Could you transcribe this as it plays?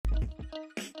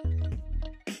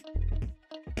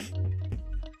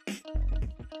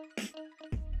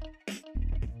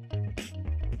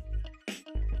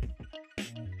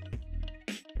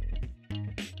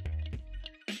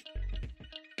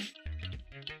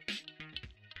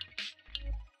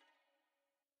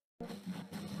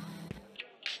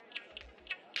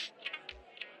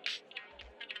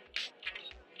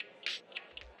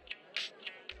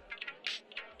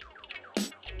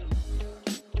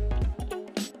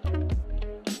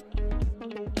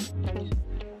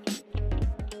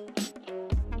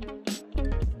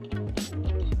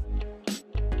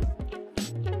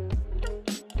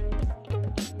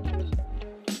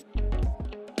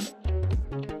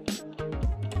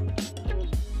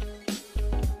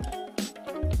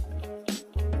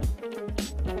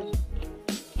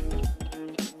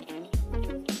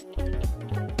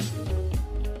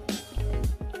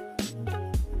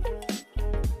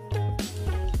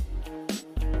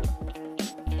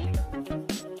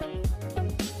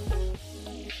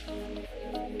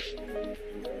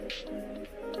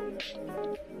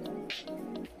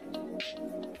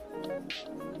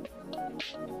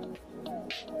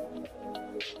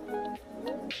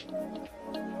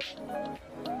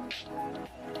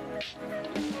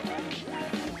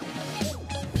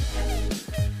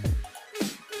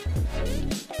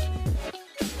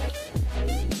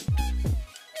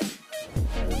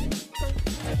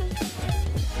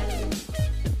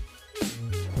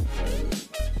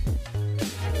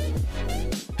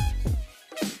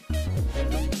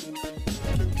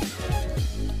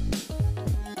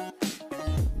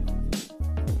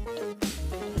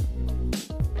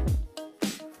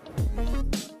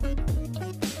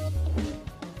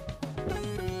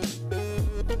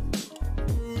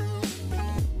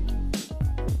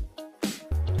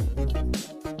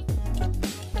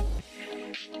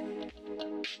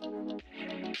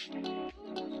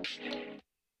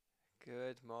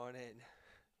Good morning.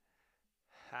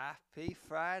 Happy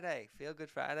Friday. Feel Good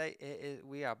Friday.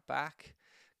 We are back.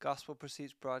 Gospel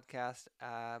Pursuits broadcast.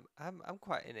 I'm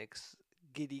quite in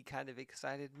giddy kind of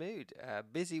excited mood.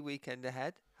 Busy weekend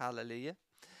ahead. Hallelujah.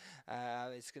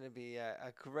 It's going to be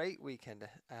a great weekend.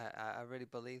 I really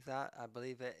believe that. I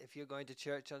believe that if you're going to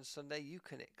church on Sunday, you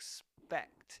can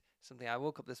expect something. I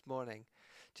woke up this morning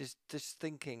just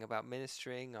thinking about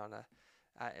ministering on a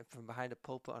from behind a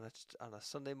pulpit on a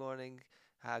Sunday morning.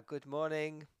 Good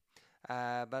morning.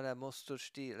 Bara måste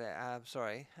stila. I'm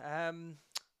sorry.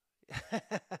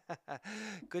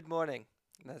 Good morning.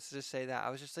 Let's just say that. I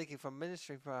was just thinking from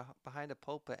ministering behind a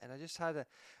pulpit, and I just had a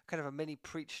kind of a mini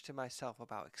preach to myself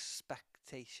about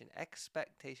expectation.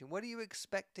 Expectation. What are you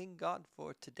expecting God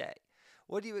for today?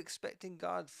 What are you expecting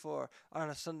God for on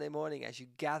a Sunday morning as you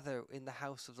gather in the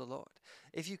house of the Lord?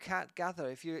 If you can't gather,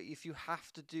 if you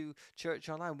have to do church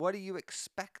online, what are you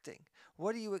expecting?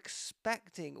 What are you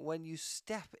expecting when you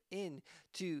step in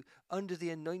to under the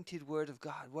anointed word of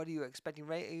God? What are you expecting?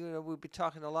 Right? We've been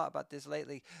talking a lot about this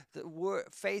lately. The word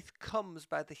faith comes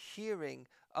by the hearing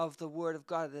of the word of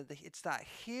God. It's that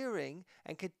hearing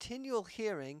and continual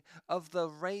hearing of the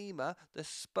rhema, the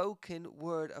spoken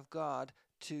word of God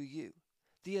to you.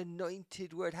 The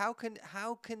anointed word. How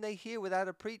can they hear without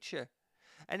a preacher?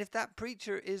 And if that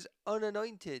preacher is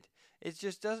unanointed, it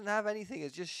just doesn't have anything,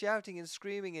 it's just shouting and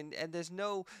screaming and there's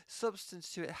no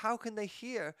substance to it, how can they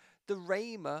hear the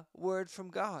Rhema word from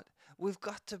God? We've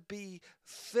got to be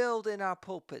filled in our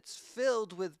pulpits,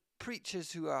 filled with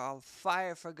preachers who are on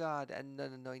fire for God and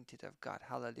anointed of God.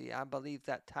 Hallelujah. I believe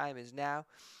that time is now.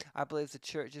 I believe the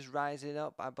church is rising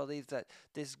up. I believe that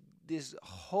this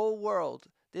whole world,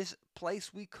 this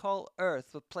place we call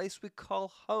earth, the place we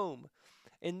call home,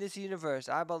 in this universe,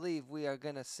 I believe we are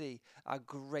going to see a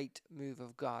great move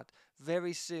of God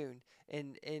very soon.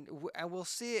 And we'll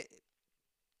see it.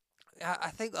 I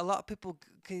think a lot of people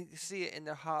can see it in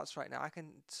their hearts right now. I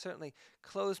can certainly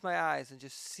close my eyes and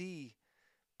just see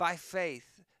by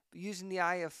faith, using the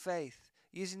eye of faith,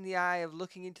 using the eye of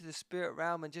looking into the spirit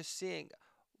realm and just seeing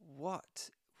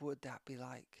what would that be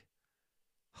like?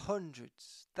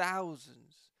 Hundreds,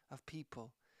 thousands of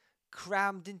people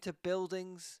crammed into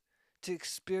buildings to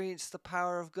experience the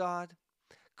power of God,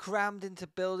 crammed into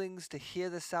buildings to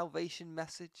hear the salvation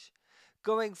message,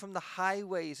 going from the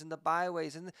highways and the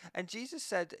byways. And Jesus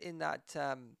said in that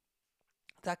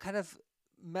kind of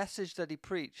message that he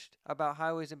preached about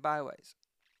highways and byways,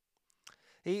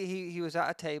 he was at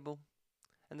a table,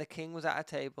 and the king was at a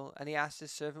table, and he asked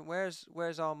his servant,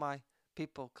 where's all my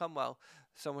people? Come, well,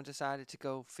 someone decided to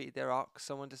go feed their ox,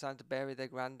 someone decided to bury their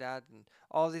granddad, and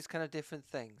all these kind of different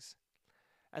things.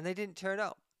 And they didn't turn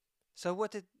up. So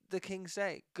what did the king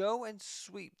say? Go and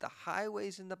sweep the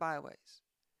highways and the byways.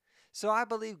 So I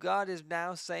believe God is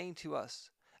now saying to us,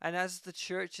 and as the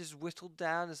church is whittled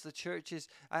down, as the church is,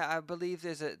 I believe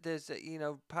there's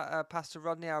a Pastor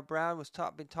Rodney R. Brown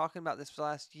been talking about this for the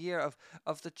last year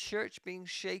of the church being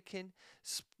shaken,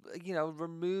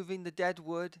 removing the dead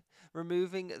wood,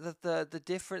 removing the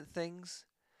different things.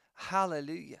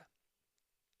 Hallelujah.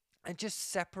 And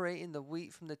just separating the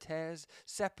wheat from the tares,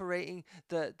 separating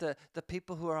the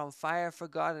people who are on fire for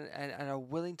God and are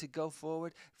willing to go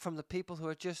forward from the people who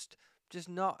are just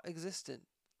not existent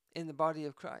in the body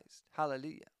of Christ.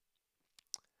 Hallelujah.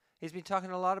 He's been talking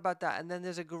a lot about that. And then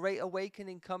there's a great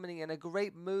awakening coming and a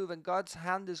great move, and God's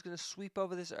hand is going to sweep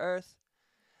over this earth.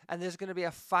 And there's going to be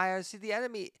a fire. See, the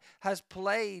enemy has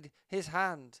played his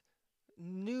hand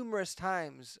numerous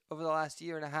times over the last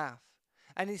year and a half.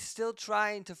 And he's still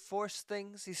trying to force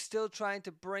things. He's still trying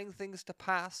to bring things to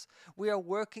pass. We are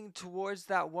working towards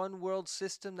that one world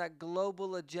system, that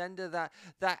global agenda,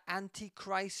 that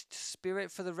antichrist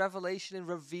spirit for the revelation and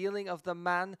revealing of the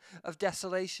man of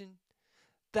desolation.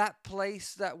 That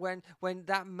place that when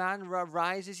that man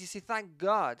rises, you see, thank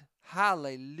God,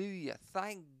 hallelujah,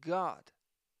 thank God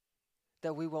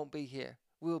that we won't be here.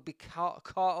 We will be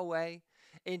caught away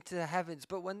into the heavens.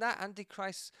 But when that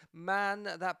Antichrist man,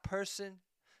 that person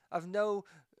of no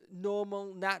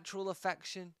normal natural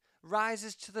affection,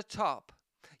 rises to the top,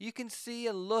 you can see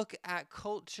and look at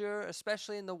culture,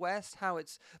 especially in the West, how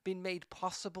it's been made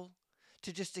possible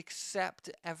to just accept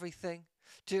everything,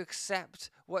 to accept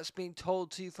what's being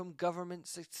told to you from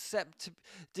governments, accept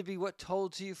to be what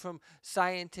told to you from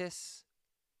scientists.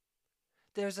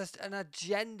 There's an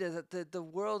agenda that the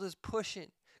world is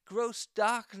pushing. Gross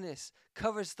darkness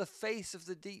covers the face of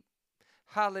the deep.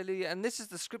 Hallelujah. And this is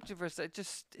the scripture verse that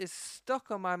just is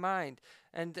stuck on my mind.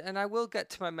 And I will get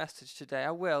to my message today.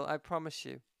 I promise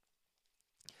you.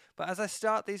 But as I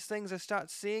start these things, I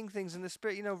start seeing things in the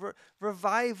spirit,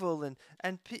 revival and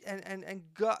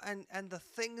God and the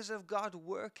things of God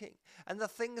working, and the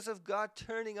things of God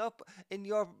turning up in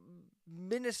your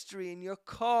ministry, in your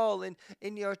call,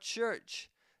 in your church.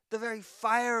 The very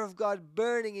fire of God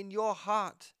burning in your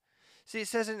heart. See, it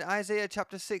says in Isaiah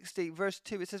chapter 60, verse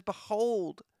 2, it says,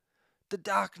 "Behold, the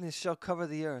darkness shall cover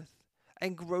the earth,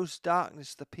 and gross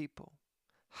darkness the people."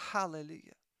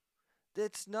 Hallelujah.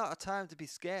 It's not a time to be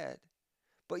scared,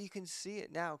 but you can see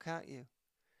it now, can't you?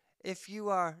 If you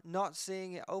are not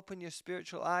seeing it, open your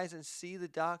spiritual eyes and see the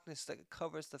darkness that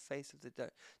covers the face of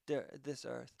this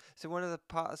earth. So one of the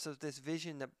parts of this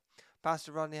vision that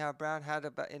Pastor Rodney Howard-Browne had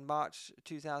about in March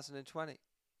 2020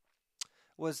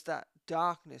 was that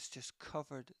darkness just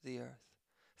covered the earth.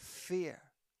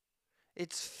 Fear.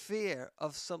 It's fear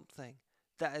of something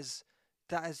that has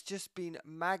just been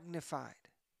magnified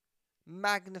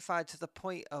to the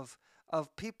point of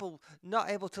people not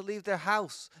able to leave their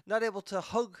house, not able to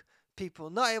hug people,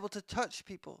 not able to touch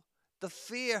people. The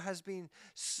fear has been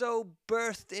so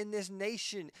birthed in this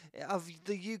nation of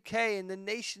the UK and the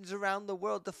nations around the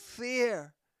world. The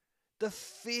fear of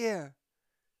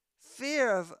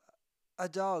a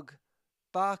dog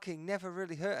barking never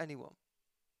really hurt anyone.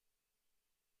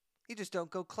 You just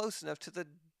don't go close enough to the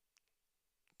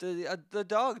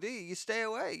dog, do you? You stay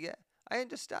away. Yeah, I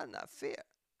understand that.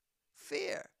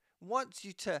 Fear wants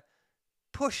you to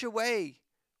push away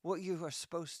what you are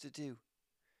supposed to do,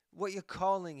 what your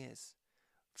calling is.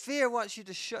 Fear wants you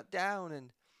to shut down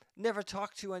and never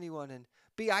talk to anyone and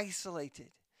be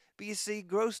isolated. But you see,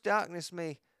 gross darkness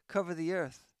may cover the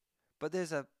earth, but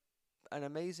there's an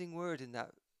amazing word in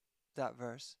that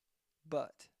verse.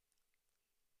 But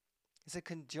it's a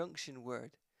conjunction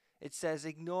word. It says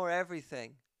ignore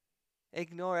everything.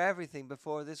 Ignore everything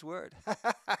before this word.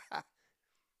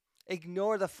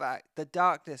 Ignore the fact that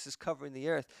darkness is covering the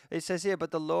earth. It says here,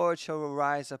 but the Lord shall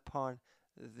arise upon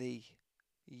thee,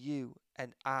 you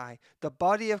and I, the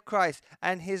body of Christ,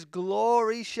 and his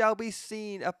glory shall be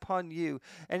seen upon you.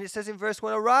 And it says in verse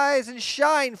 1, arise and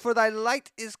shine, for thy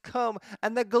light is come,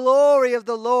 and the glory of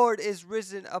the Lord is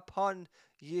risen upon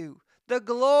you. The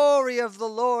glory of the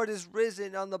Lord is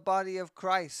risen on the body of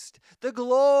Christ. The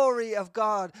glory of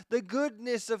God, the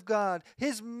goodness of God,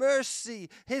 His mercy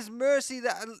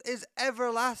that is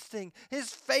everlasting, His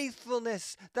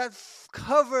faithfulness that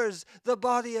covers the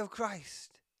body of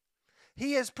Christ.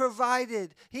 He has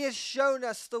provided. He has shown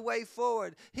us the way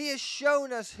forward. He has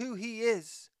shown us who He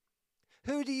is.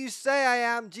 Who do you say I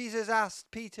am? Jesus asked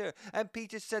Peter. And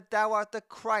Peter said, thou art the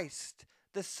Christ,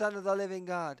 the Son of the living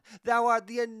God. Thou art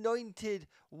the anointed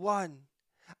one.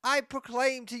 I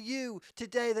proclaim to you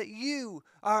today that you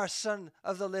are a son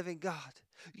of the living God.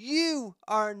 You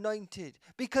are anointed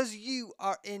because you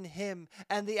are in Him,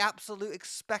 and the absolute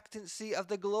expectancy of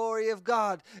the glory of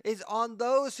God is on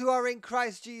those who are in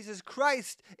Christ Jesus.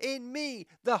 Christ in me,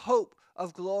 the hope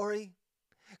of glory.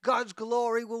 God's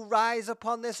glory will rise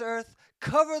upon this earth,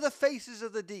 cover the faces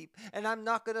of the deep. And I'm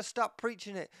not going to stop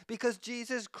preaching it because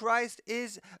Jesus Christ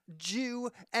is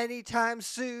due anytime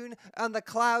soon on the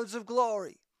clouds of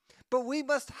glory. But we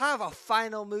must have a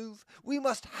final move. We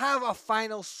must have a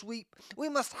final sweep. We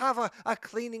must have a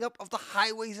cleaning up of the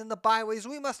highways and the byways.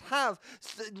 We must have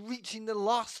reaching the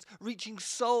lost, reaching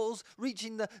souls,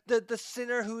 reaching the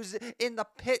sinner who's in the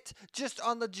pit, just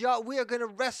on the job. We are going to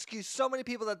rescue so many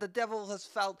people that the devil has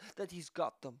felt that he's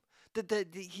got them.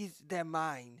 They're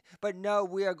mine. But no,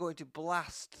 we are going to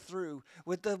blast through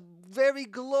with the very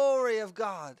glory of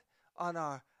God in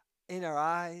our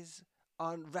eyes,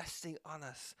 on resting on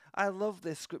us. I love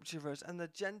this scripture verse. And the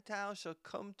Gentiles shall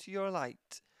come to your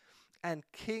light, and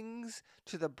kings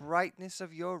to the brightness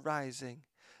of your rising.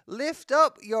 Lift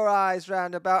up your eyes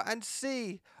round about and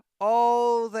see,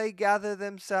 all they gather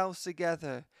themselves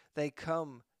together, they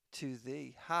come to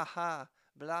thee. Ha ha.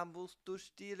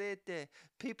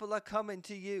 People are coming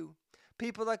to you.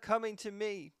 People are coming to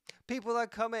me. People are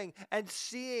coming and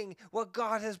seeing what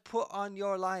God has put on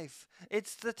your life.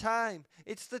 It's the time.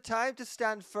 It's the time to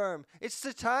stand firm. It's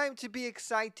the time to be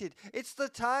excited. It's the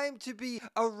time to be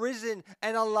arisen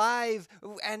and alive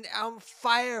and on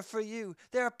fire for you.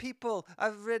 There are people,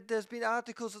 I've read, there's been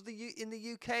articles in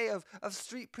the UK of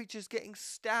street preachers getting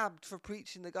stabbed for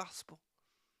preaching the gospel.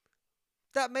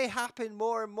 That may happen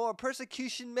more and more.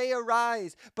 Persecution may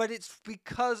arise, but it's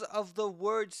because of the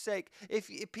word's sake. If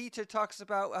Peter talks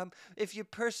about if you're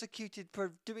persecuted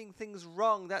for doing things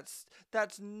wrong, that's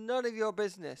none of your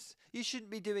business. You shouldn't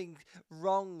be doing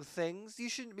wrong things. You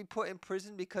shouldn't be put in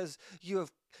prison because you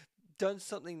have done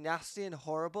something nasty and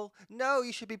horrible. No,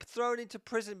 you should be thrown into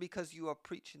prison because you are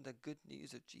preaching the good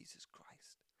news of Jesus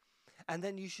Christ. And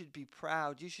then you should be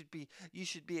proud. You should be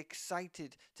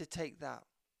excited to take that.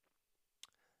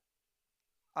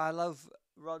 I love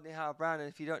Rodney Howard-Browne, and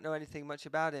if you don't know anything much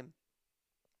about him,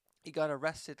 he got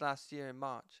arrested last year in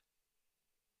March.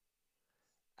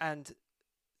 And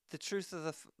the truth of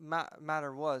the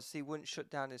matter was, he wouldn't shut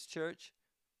down his church.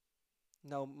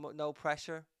 No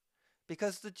pressure.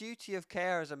 Because the duty of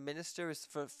care as a minister is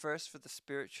first for the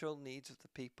spiritual needs of the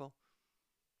people.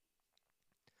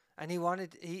 And he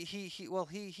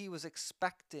was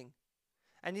expecting.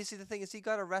 And you see, the thing is, he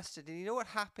got arrested, and you know what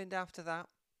happened after that?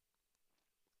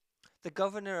 The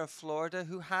governor of Florida,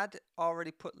 who had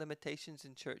already put limitations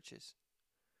in churches,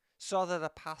 saw that a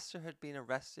pastor had been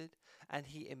arrested, and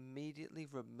he immediately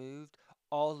removed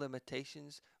all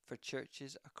limitations for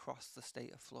churches across the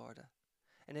state of Florida.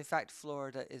 And in fact,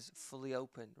 Florida is fully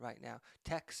open right now.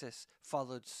 Texas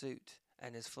followed suit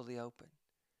and is fully open.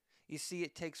 You see,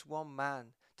 it takes one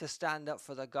man to stand up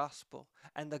for the gospel,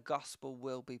 and the gospel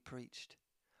will be preached.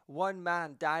 One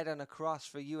man died on a cross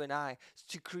for you and I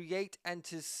to create and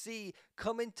to see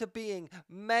come into being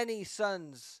many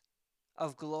sons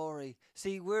of glory.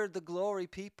 See, we're the glory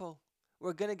people.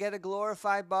 We're going to get a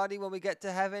glorified body when we get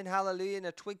to heaven. Hallelujah. In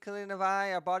a twinkling of an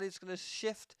eye, our body's going to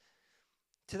shift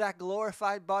to that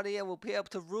glorified body, and we'll be able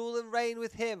to rule and reign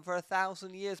with him for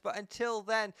 1,000 years. But until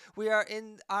then, we are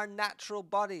in our natural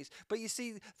bodies. But you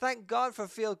see, thank God for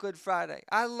Feel Good Friday.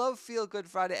 I love Feel Good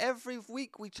Friday. Every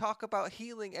week we talk about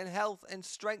healing and health and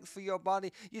strength for your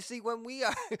body. You see, when we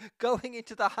are going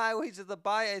into the highways of the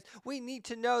byways, we need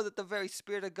to know that the very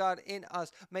Spirit of God in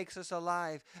us makes us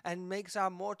alive and makes our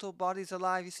mortal bodies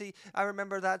alive. You see, I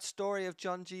remember that story of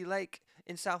John G. Lake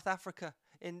in South Africa,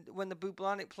 when the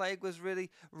bubonic plague was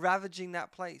really ravaging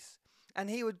that place. And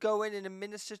he would go in and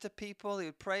minister to people. He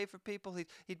would pray for people.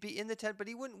 He'd be in the tent, but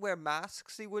he wouldn't wear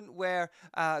masks. He wouldn't wear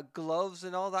gloves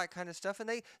and all that kind of stuff. And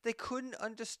they couldn't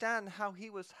understand how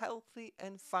he was healthy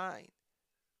and fine.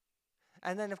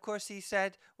 And then, of course, he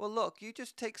said, well, look, you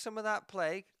just take some of that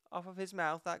plague off of his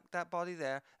mouth, that body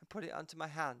there, and put it onto my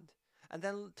hand. And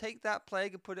then take that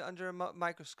plague and put it under a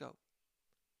microscope.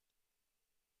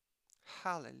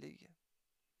 Hallelujah.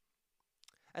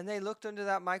 And they looked under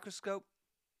that microscope,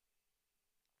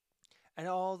 and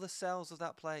all the cells of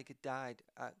that plague had died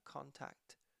at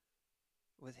contact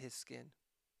with his skin.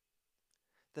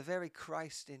 The very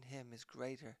Christ in him is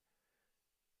greater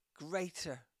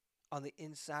on the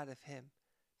inside of him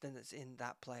than that's in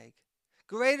that plague.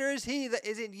 Greater is he that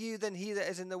is in you than he that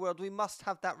is in the world. We must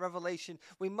have that revelation.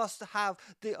 We must have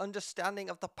the understanding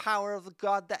of the power of the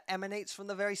God that emanates from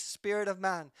the very spirit of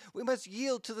man. We must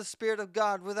yield to the Spirit of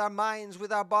God with our minds,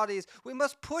 with our bodies. We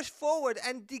must push forward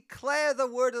and declare the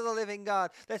word of the living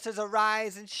God that says,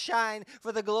 arise and shine,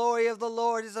 for the glory of the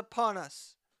Lord is upon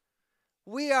us.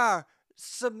 We are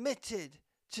submitted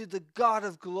to the God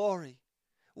of glory.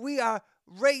 We are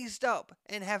raised up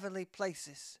in heavenly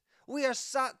places. We are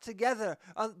sat together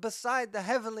beside the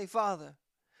Heavenly Father.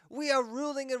 We are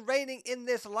ruling and reigning in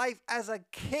this life as a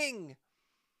king.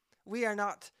 We are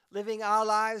not living our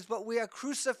lives, but we are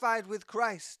crucified with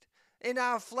Christ. In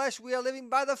our flesh, we are living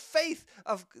by the faith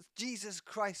of Jesus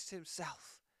Christ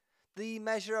himself. The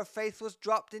measure of faith was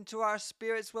dropped into our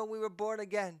spirits when we were born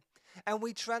again. And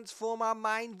we transform our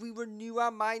mind. We renew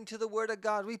our mind to the Word of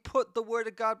God. We put the Word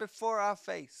of God before our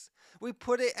face. We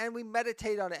put it and we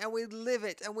meditate on it and we live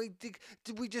it and we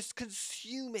just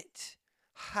consume it.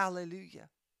 Hallelujah.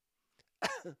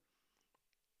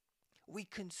 We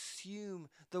consume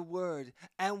the Word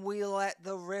and we let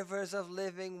the rivers of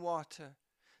living water,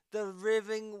 the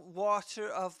living water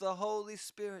of the Holy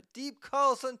Spirit, deep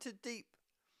calls unto deep.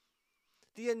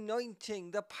 The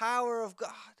anointing, the power of God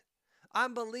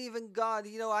I'm believing God.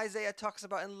 You know, Isaiah talks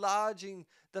about enlarging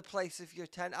the place of your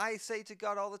tent. I say to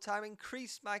God all the time,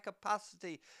 increase my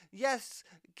capacity. Yes,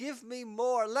 give me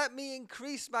more. Let me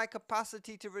increase my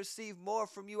capacity to receive more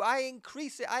from you. I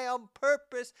increase it. I on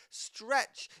purpose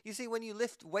stretch. You see, when you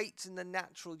lift weights in the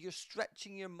natural, you're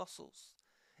stretching your muscles.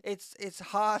 It's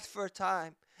hard for a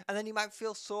time. And then you might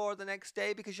feel sore the next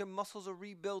day because your muscles are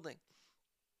rebuilding.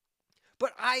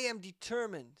 But I am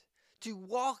determined to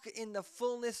walk in the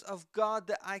fullness of God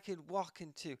that I could walk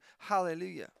into.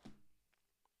 Hallelujah.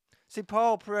 See,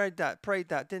 Paul prayed that,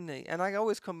 didn't he? And I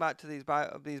always come back to these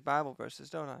Bible verses,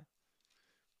 don't I?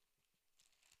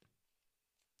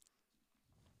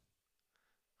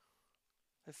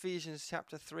 Ephesians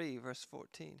chapter 3, verse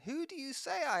 14. Who do you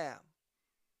say I am?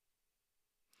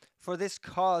 For this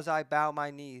cause I bow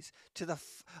my knees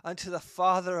unto the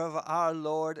Father of our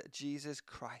Lord Jesus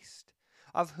Christ,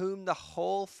 of whom the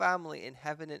whole family in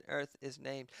heaven and earth is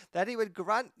named, that he would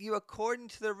grant you according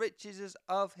to the riches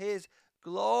of his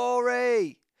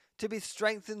glory, to be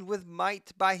strengthened with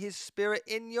might by his Spirit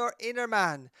in your inner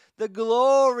man. The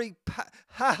glory,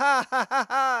 that's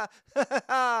how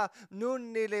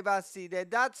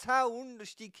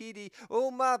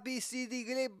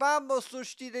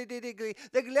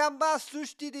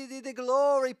the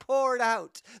glory poured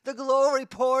out. The glory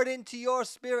poured into your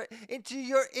spirit, into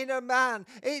your inner man.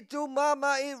 It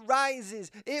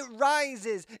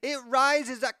rises,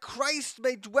 that Christ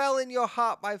may dwell in your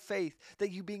heart by faith, that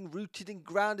you being rooted and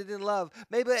grounded in love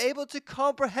may be able to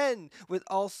comprehend with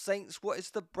all saints what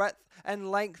is the breadth and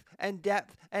length and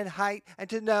depth and height, and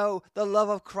to know the love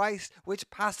of Christ which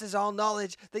passes all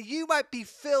knowledge, that you might be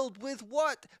filled with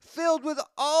what? Filled with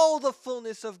all the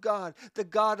fullness of God, the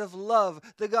God of love,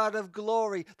 the God of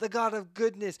glory, the God of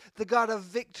goodness, the God of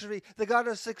victory, the God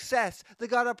of success, the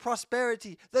God of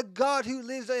prosperity, the God who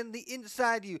lives in the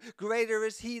inside you. Greater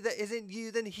is he that is in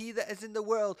you than he that is in the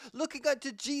world. Looking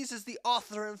unto Jesus, the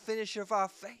author and finisher of our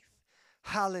faith.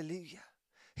 Hallelujah.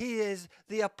 He is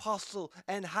the apostle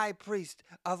and high priest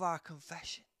of our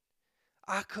confession.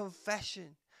 Our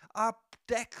confession, our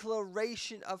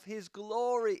declaration of his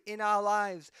glory in our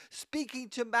lives, speaking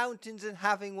to mountains and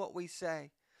having what we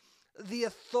say. The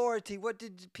authority. What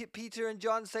did Peter and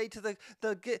John say to the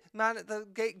man at the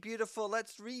gate? Beautiful.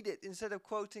 Let's read it instead of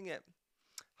quoting it.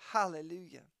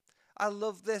 Hallelujah. I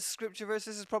love this scripture verse.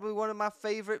 This is probably one of my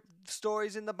favorite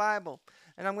stories in the Bible.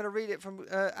 And I'm going to read it from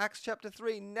Acts chapter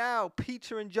 3. Now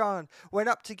Peter and John went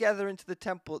up together into the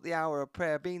temple at the hour of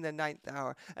prayer, being the 9th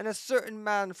hour. And a certain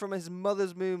man from his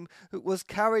mother's womb was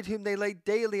carried, whom they laid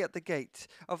daily at the gate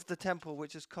of the temple,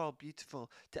 which is called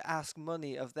Beautiful, to ask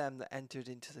money of them that entered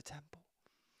into the temple.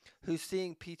 Who,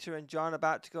 seeing Peter and John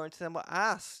about to go into them, were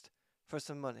asked for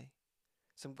some money,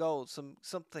 some gold,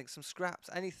 something, some scraps,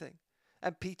 anything.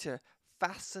 And Peter,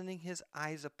 fastening his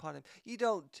eyes upon him. You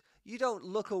don't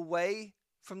look away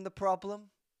from the problem.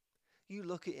 You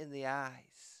look it in the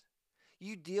eyes.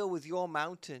 You deal with your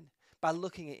mountain by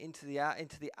looking it into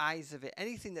the eyes of it.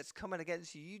 Anything that's coming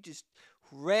against you, you just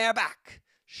rear back,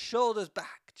 shoulders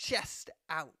back, chest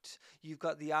out. You've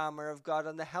got the armor of God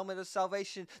on, the helmet of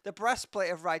salvation, the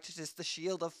breastplate of righteousness, the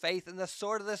shield of faith, and the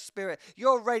sword of the Spirit.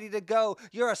 You're ready to go.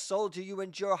 You're a soldier. You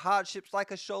endure hardships like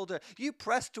a shoulder. You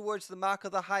press towards the mark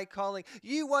of the high calling.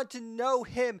 You want to know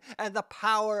him and the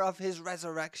power of his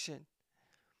resurrection.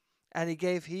 And he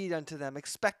gave heed unto them,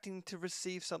 expecting to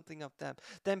receive something of them.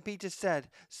 Then Peter said,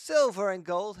 silver and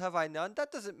gold have I none.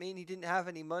 That doesn't mean he didn't have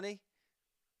any money.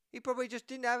 He probably just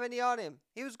didn't have any on him.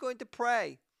 He was going to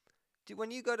pray.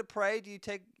 When you go to pray, do you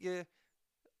take a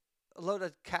load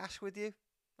of cash with you?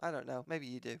 I don't know. Maybe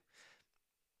you do.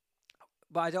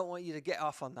 But I don't want you to get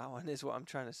off on that one, is what I'm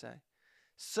trying to say.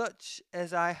 Such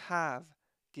as I have,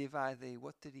 give I thee.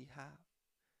 What did he have?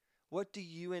 What do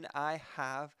you and I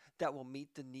have that will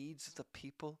meet the needs of the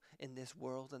people in this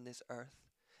world and this earth?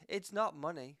 It's not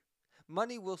money.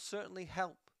 Money will certainly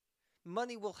help.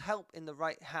 Money will help in the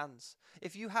right hands.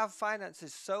 If you have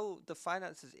finances, sow the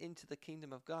finances into the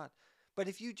kingdom of God. But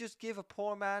if you just give a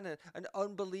poor man, an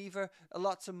unbeliever,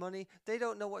 lots of money, they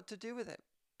don't know what to do with it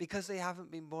because they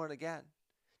haven't been born again.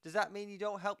 Does that mean you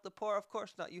don't help the poor? Of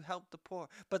course not. You help the poor.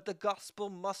 But the gospel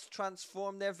must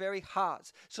transform their very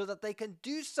hearts so that they can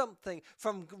do something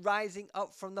from rising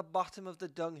up from the bottom of the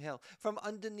dunghill, from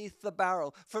underneath the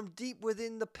barrel, from deep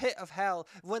within the pit of hell.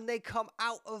 When they come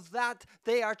out of that,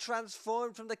 they are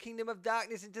transformed from the kingdom of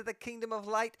darkness into the kingdom of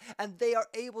light, and they are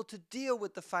able to deal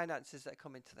with the finances that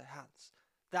come into their hands.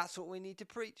 That's what we need to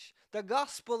preach. The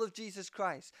gospel of Jesus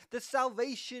Christ, the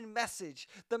salvation message,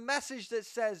 the message that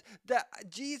says that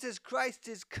Jesus Christ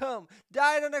is come,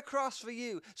 died on a cross for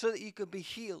you so that you can be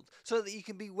healed, so that you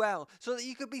can be well, so that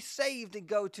you can be saved and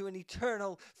go to an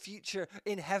eternal future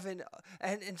in heaven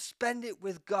and spend it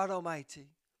with God Almighty.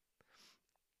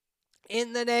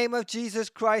 In the name of Jesus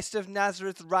Christ of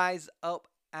Nazareth, rise up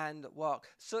and walk.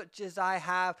 Such as I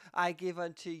have, I give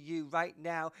unto you right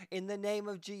now in the name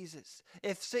of Jesus.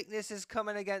 If sickness is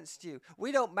coming against you,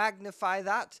 we don't magnify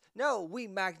that. No, we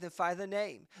magnify the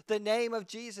name of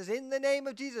Jesus. In the name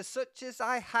of Jesus, such as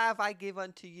I have, I give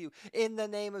unto you. In the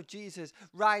name of Jesus,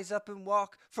 rise up and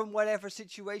walk from whatever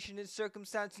situation and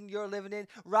circumstance you're living in.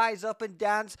 Rise up and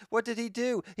dance. What did he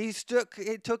do? He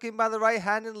took him by the right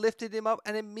hand and lifted him up,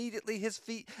 and immediately his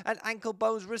feet and ankle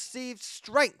bones received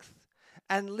strength.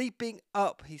 And leaping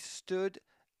up, he stood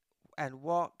and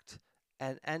walked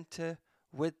and entered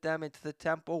with them into the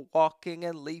temple, walking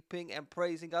and leaping and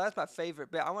praising God. That's my favorite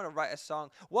bit. I want to write a song.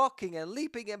 Walking and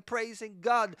leaping and praising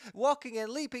God. Walking and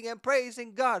leaping and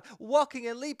praising God. Walking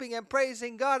and leaping and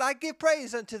praising God. I give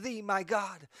praise unto thee, my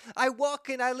God. I walk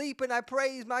and I leap and I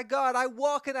praise my God. I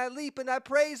walk and I leap and I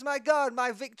praise my God.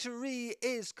 My victory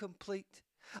is complete.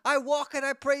 I walk and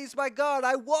I praise my God.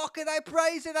 I walk and I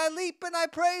praise and I leap and I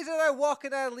praise and I walk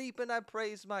and I leap and I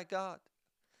praise my God.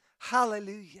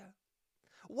 Hallelujah.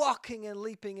 Walking and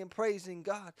leaping and praising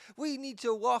God. We need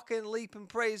to walk and leap and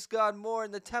praise God more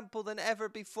in the temple than ever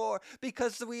before,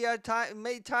 because we are time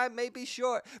may be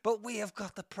short, but we have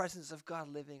got the presence of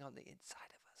God living on the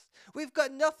inside of us. We've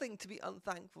got nothing to be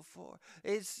unthankful for.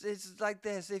 It's like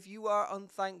this. If you are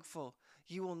unthankful,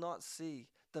 you will not see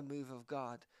the move of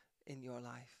God in your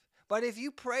life. But if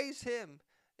you praise him,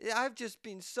 I've just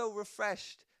been so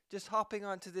refreshed just hopping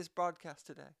onto this broadcast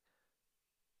today.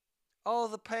 All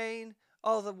the pain,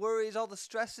 all the worries, all the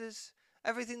stresses,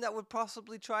 everything that would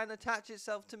possibly try and attach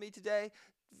itself to me today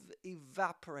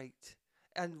evaporate.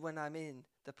 And when I'm in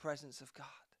the presence of God,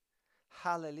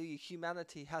 hallelujah.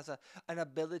 Humanity has an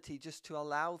ability just to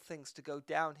allow things to go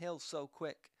downhill so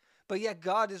quick. But yet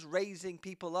God is raising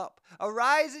people up.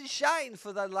 Arise and shine,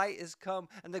 for the light is come,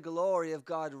 and the glory of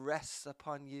God rests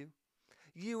upon you.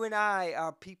 You and I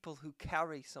are people who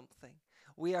carry something.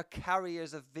 We are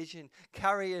carriers of vision,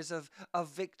 carriers of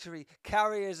victory,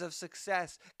 carriers of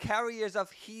success, carriers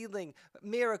of healing,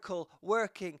 miracle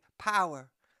working power.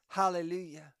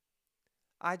 Hallelujah.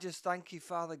 I just thank you,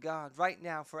 Father God, right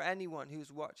now for anyone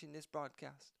who's watching this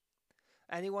broadcast.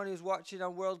 Anyone who's watching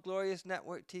on World Glorious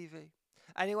Network TV.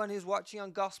 Anyone who's watching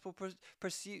on Gospel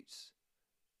Pursuits,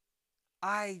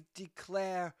 I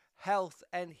declare health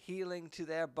and healing to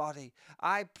their body.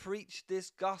 I preach this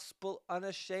gospel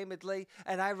unashamedly,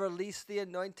 and I release the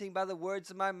anointing by the words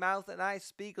of my mouth, and I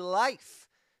speak life.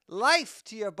 Life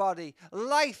to your body,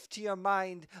 life to your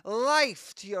mind,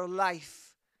 life to your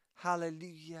life.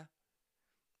 Hallelujah.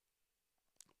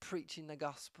 Preaching the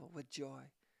gospel with joy,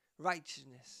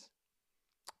 righteousness,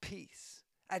 peace.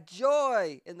 A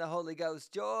joy in the Holy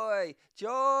Ghost. Joy,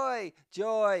 joy,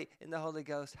 joy in the Holy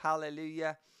Ghost.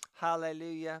 Hallelujah,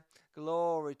 hallelujah.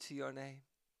 Glory to your name.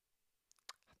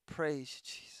 Praise you,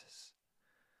 Jesus.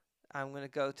 I'm going to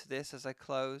go to this as I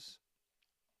close.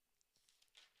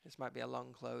 This might be a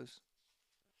long close.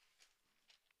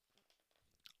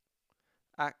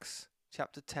 Acts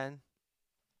chapter 10.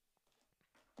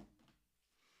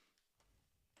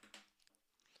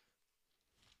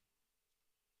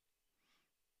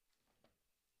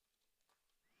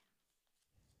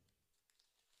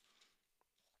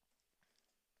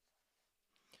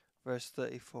 Verse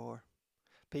 34.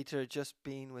 Peter had just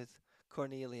been with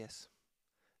Cornelius.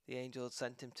 The angel had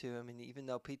sent him to him, and even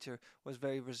though Peter was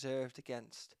very reserved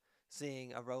against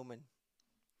seeing a Roman,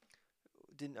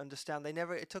 didn't understand.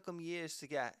 It took them years to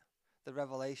get the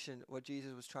revelation, what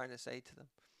Jesus was trying to say to them,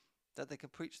 that they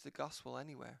could preach the gospel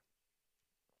anywhere.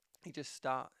 He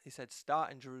said,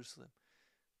 start in Jerusalem.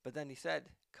 But then he said,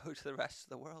 go to the rest of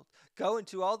the world. Go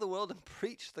into all the world and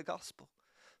preach the gospel.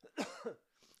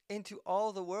 Into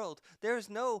all the world. There is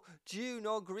no Jew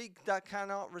nor Greek that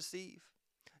cannot receive.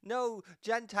 No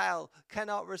Gentile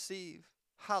cannot receive.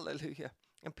 Hallelujah.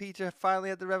 And Peter finally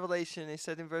had the revelation. He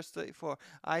said in verse 34,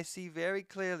 I see very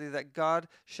clearly that God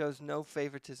shows no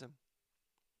favoritism.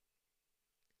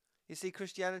 You see,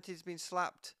 Christianity has been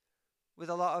slapped with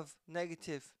a lot of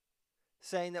negative,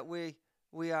 saying that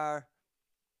we are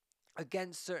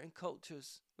against certain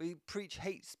cultures. We preach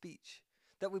hate speech.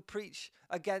 That we preach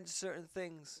against certain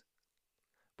things.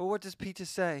 But what does Peter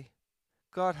say?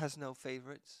 God has no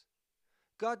favorites.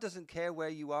 God doesn't care where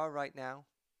you are right now.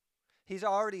 He's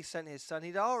already sent his son.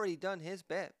 He's already done his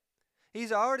bit.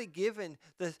 He's already given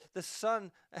the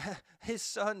son, his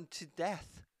son to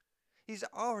death. He's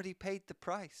already paid the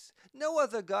price. No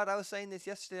other God, I was saying this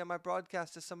yesterday on my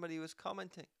broadcast to somebody who was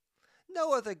commenting.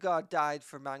 No other God died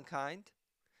for mankind.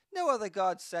 No other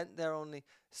God sent their only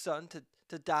son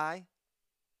to die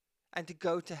and to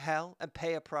go to hell and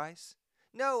pay a price.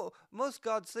 No, most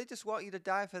gods, they just want you to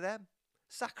die for them.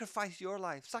 Sacrifice your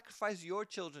life, sacrifice your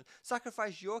children,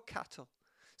 sacrifice your cattle,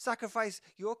 sacrifice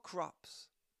your crops.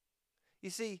 You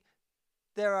see,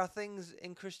 there are things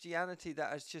in Christianity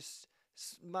that are just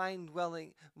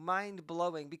mind-blowing,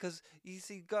 because you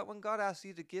see, God, when God asks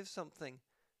you to give something,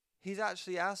 He's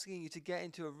actually asking you to get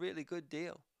into a really good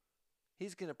deal.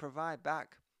 He's going to provide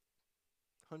back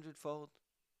 100-fold,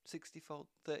 60-fold,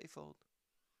 30-fold.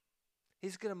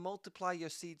 He's going to multiply your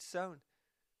seed sown.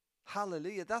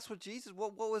 Hallelujah. That's what Jesus,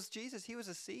 what was Jesus? He was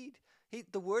a seed.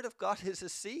 The Word of God is a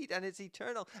seed, and it's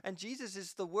eternal. And Jesus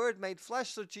is the Word made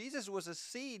flesh. So Jesus was a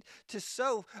seed to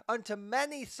sow unto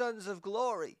many sons of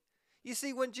glory. You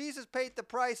see, when Jesus paid the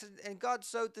price and God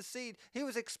sowed the seed, He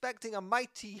was expecting a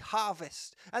mighty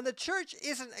harvest. And the church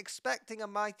isn't expecting a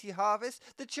mighty harvest.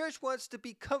 The church wants to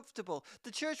be comfortable.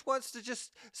 The church wants to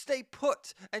just stay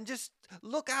put and just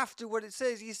look after what it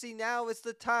says. You see, now is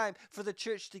the time for the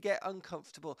church to get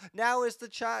uncomfortable. Now is the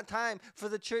time for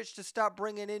the church to start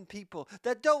bringing in people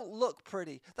that don't look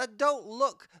pretty, that don't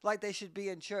look like they should be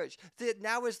in church.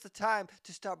 Now is the time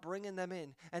to start bringing them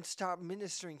in and start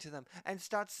ministering to them and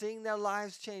start seeing their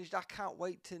lives changed. I can't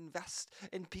wait to invest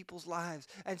in people's lives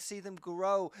and see them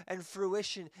grow and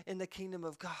fruition in the kingdom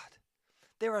of God.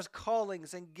 There are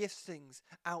callings and giftings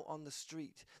out on the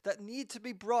street that need to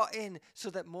be brought in so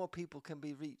that more people can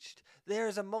be reached. There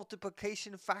is a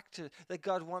multiplication factor that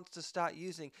God wants to start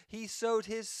using. He sowed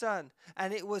His son,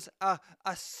 and it was a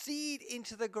seed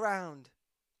into the ground.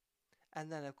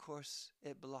 And then, of course,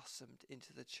 it blossomed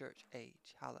into the church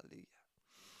age. Hallelujah.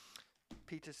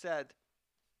 Peter said,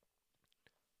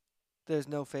 there's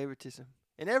no favoritism.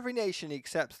 In every nation He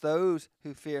accepts those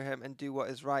who fear Him and do what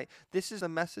is right. This is the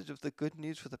message of the good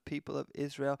news for the people of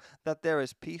Israel, that there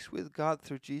is peace with God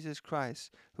through Jesus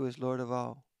Christ, who is Lord of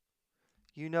all.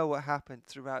 You know what happened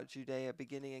throughout Judea,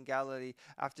 beginning in Galilee,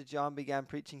 after John began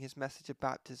preaching his message of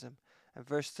baptism. And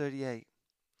verse 38,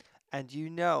 and you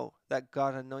know that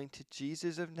God anointed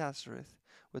Jesus of Nazareth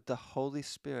with the Holy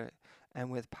Spirit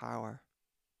and with power.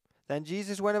 Then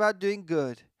Jesus went about doing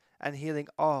good and healing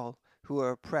all who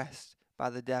were oppressed by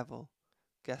the devil.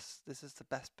 Guess this is the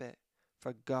best bit.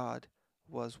 For God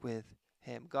was with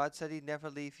Him. God said He'd never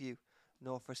leave you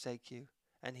nor forsake you.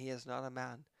 And He is not a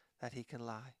man that He can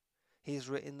lie. He has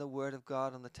written the word of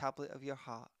God on the tablet of your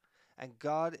heart. And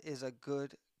God is a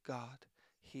good God.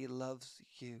 He loves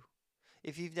you.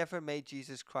 If you've never made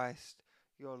Jesus Christ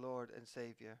your Lord and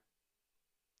Savior,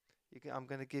 I'm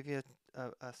going to give you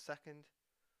a second.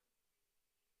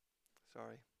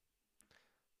 Sorry.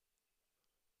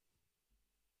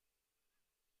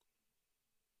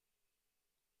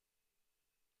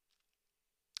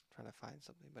 Trying to find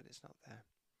something, but it's not there.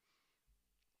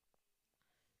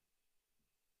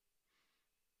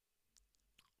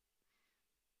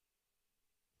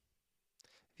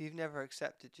 If you've never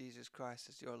accepted Jesus Christ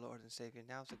as your Lord and Savior,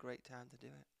 now's a great time to do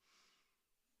it.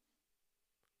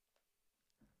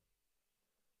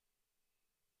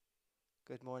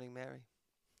 Good morning, Mary.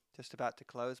 Just about to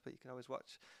close, but you can always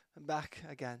watch back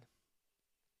again.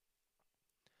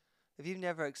 If you've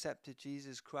never accepted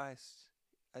Jesus Christ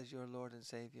as your Lord and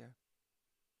Savior,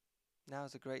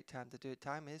 now's a great time to do it.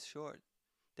 Time is short.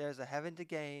 There's a heaven to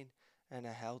gain and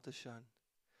a hell to shun.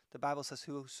 The Bible says,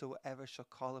 whosoever shall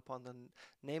call upon the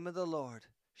name of the Lord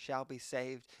shall be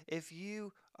saved. If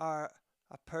you are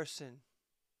a person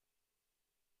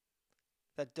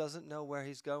that doesn't know where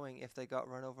he's going, if they got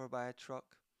run over by a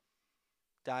truck,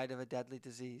 died of a deadly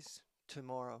disease,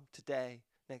 tomorrow, today,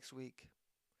 next week,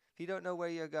 if you don't know where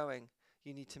you're going,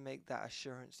 you need to make that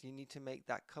assurance. You need to make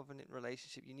that covenant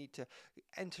relationship. You need to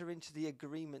enter into the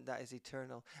agreement that is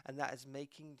eternal, and that is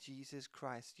making Jesus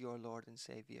Christ your Lord and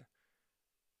Savior.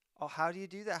 Oh, how do you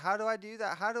do that? How do I do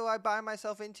that? How do I buy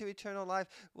myself into eternal life?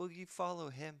 Well, you follow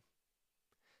Him.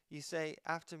 You say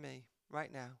after me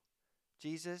right now,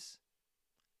 Jesus,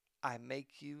 I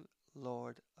make you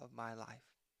Lord of my life.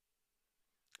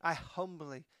 I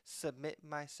humbly submit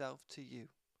myself to you.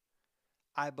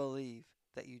 I believe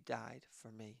that you died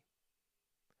for me.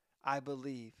 I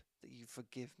believe that you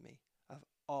forgive me of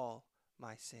all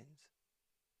my sins.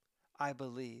 I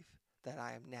believe that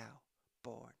I am now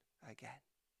born again.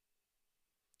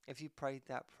 If you prayed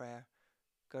that prayer,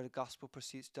 go to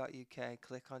gospelpursuits.uk,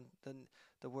 click on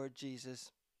the word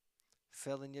Jesus,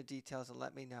 fill in your details and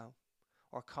let me know.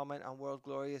 or comment on World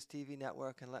Glorious TV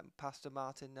Network and let Pastor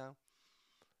Martin know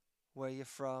where you're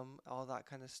from, all that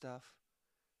kind of stuff.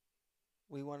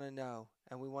 We want to know,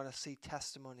 and we want to see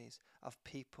testimonies of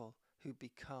people who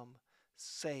become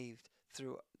saved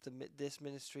through this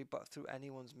ministry, but through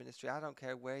anyone's ministry. I don't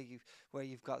care where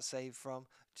you've got saved from.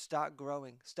 Start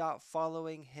growing, start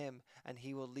following him, and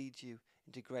he will lead you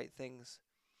into great things.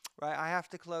 Right, I have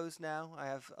to close now. I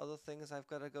have other things I've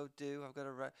got to go do. I've got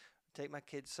to take my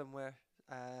kids somewhere,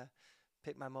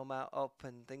 pick my mum up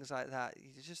and things like that.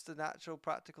 It's just the natural,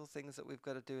 practical things that we've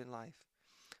got to do in life.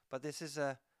 But this is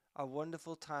a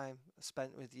wonderful time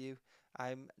spent with you.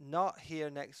 I'm not here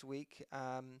next week.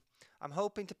 I'm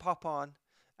hoping to pop on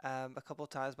a couple of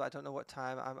times, but I don't know what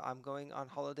time. I'm going on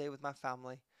holiday with my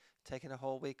family, taking a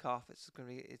whole week off. It's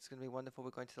gonna be wonderful.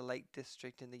 We're going to the Lake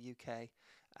District in the UK.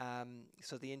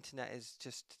 So the internet is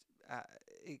just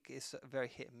it's very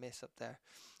hit and miss up there.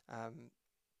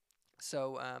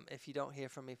 So if you don't hear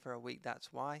from me for a week,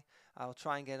 that's why. I'll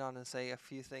try and get on and say a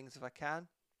few things if I can.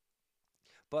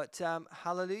 But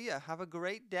hallelujah, have a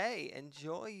great day.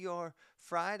 Enjoy your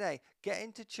Friday. Get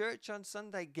into church on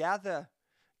Sunday. Gather.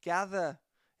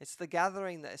 It's the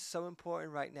gathering that is so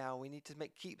important right now. We need to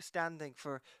keep standing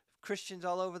for Christians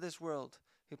all over this world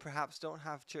who perhaps don't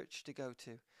have church to go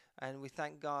to. And we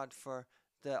thank God for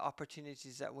the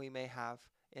opportunities that we may have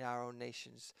in our own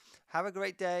nations. Have a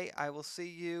great day. I will see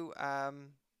you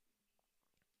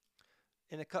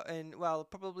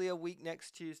probably a week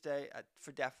next Tuesday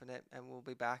for definite, and we'll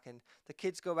be back. And the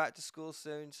kids go back to school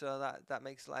soon, so that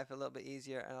makes life a little bit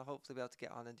easier, and I'll hopefully be able to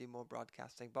get on and do more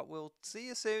broadcasting. But we'll see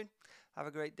you soon. Have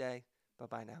a great day. Bye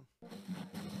bye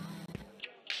now.